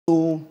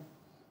So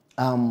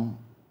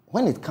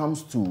when it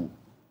comes to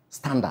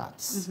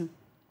standards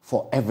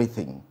for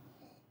everything,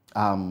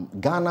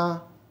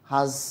 Ghana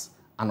has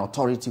an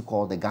authority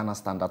called the Ghana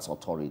Standards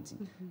Authority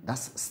that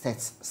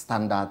sets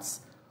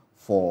standards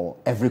for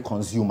every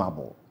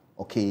consumable,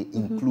 okay,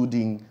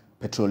 including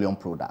petroleum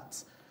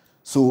products.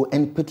 So,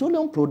 and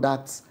petroleum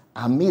products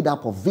are made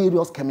up of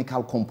various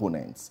chemical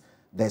components.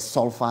 There's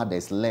sulfur,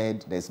 there's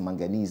lead, there's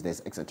manganese,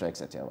 there's etc.,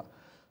 etc.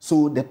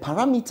 So the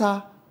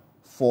parameter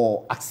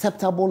for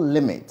acceptable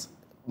limit,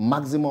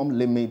 maximum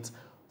limit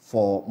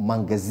for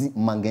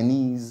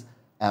manganese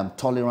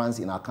tolerance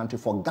in our country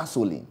for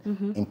gasoline,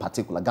 in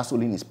particular,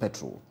 gasoline is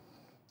petrol,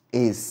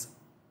 is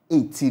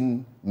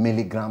 18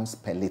 milligrams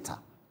per liter.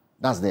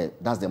 That's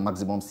the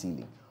maximum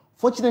ceiling.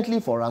 Fortunately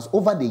for us,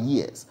 over the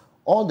years,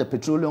 all the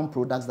petroleum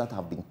products that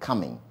have been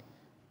coming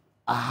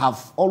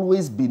have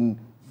always been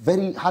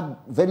had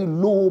very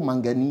low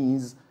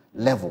manganese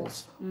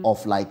levels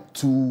of like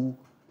 2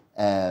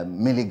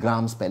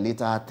 milligrams per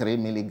liter, 3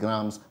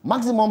 milligrams.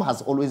 Maximum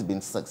has always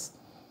been 6.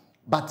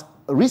 But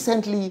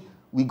recently,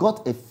 we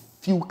got a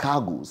few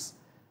cargoes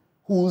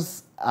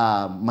whose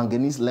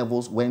manganese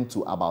levels went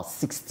to about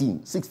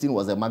 16. 16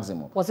 was the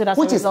maximum. Was it as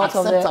which a result is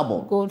acceptable.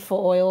 Of the gold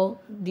for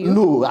oil deal?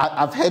 No,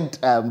 I've heard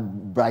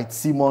Bright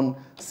Simon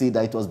say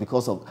that it was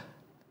because of...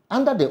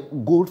 Under the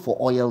gold for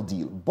oil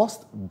deal,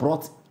 Bost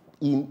brought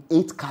in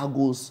 8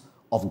 cargoes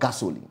of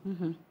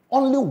gasoline.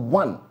 Only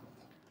one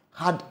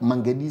had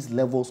manganese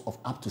levels of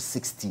up to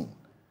 16.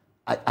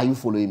 Are you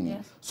following me?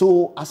 Yes.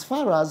 So as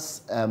far as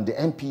the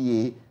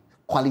NPA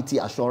Quality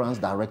Assurance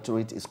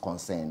Directorate is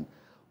concerned,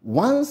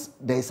 once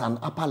there's an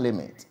upper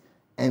limit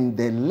and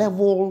the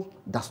level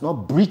does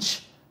not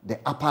breach the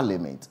upper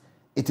limit,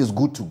 it is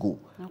good to go.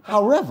 Okay.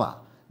 However,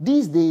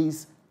 these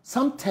days,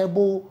 some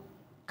turbo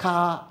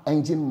car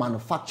engine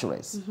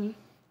manufacturers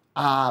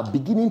are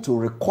beginning to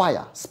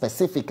require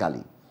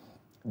specifically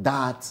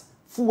that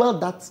fuel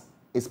that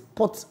is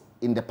put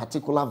in the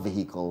particular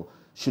vehicle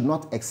should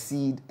not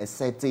exceed a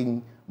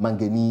certain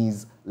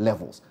manganese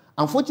levels.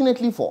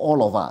 Unfortunately for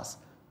all of us,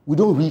 we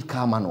don't read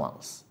car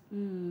manuals.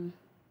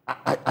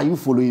 Are you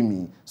following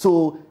me?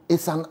 So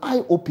it's an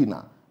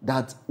eye-opener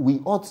that we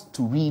ought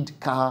to read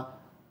car,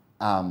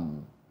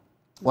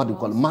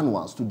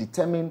 manuals to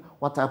determine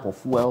what type of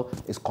fuel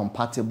is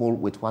compatible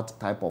with what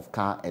type of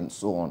car and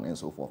so on and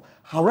so forth.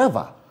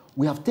 However,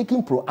 we have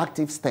taken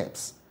proactive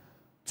steps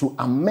to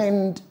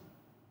amend,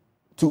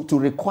 to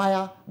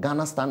require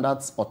Ghana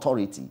Standards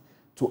Authority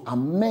to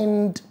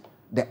amend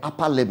the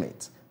upper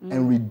limit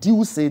and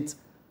reduce it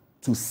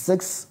to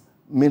 6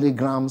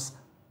 milligrams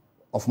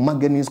of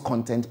manganese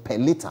content per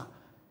liter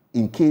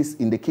in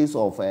the case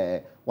of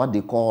what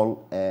they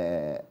call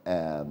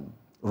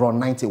RON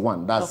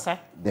 91, that's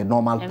the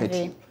normal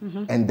petrol,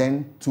 and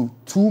then to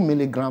 2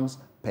 milligrams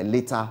per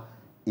liter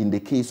in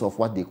the case of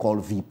what they call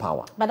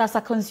V-Power. But as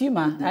a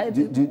consumer,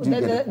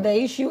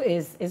 the issue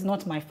is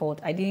not my fault.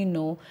 I didn't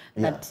know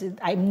that.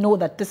 I know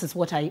that this is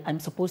what I'm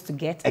supposed to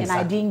get, and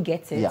I didn't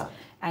get it. Yeah.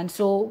 And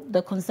so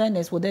the concern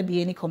is, will there be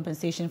any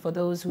compensation for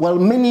those who... Well,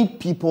 many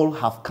people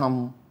have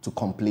come to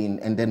complain,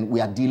 and then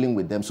we are dealing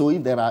with them. So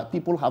if there are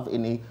people have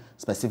any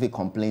specific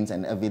complaints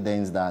and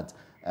evidence that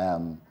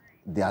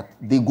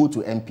they go to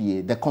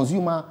NPA, the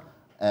consumer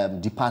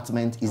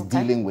department is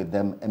dealing with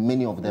them, and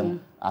many of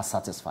them are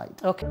satisfied.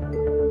 Okay.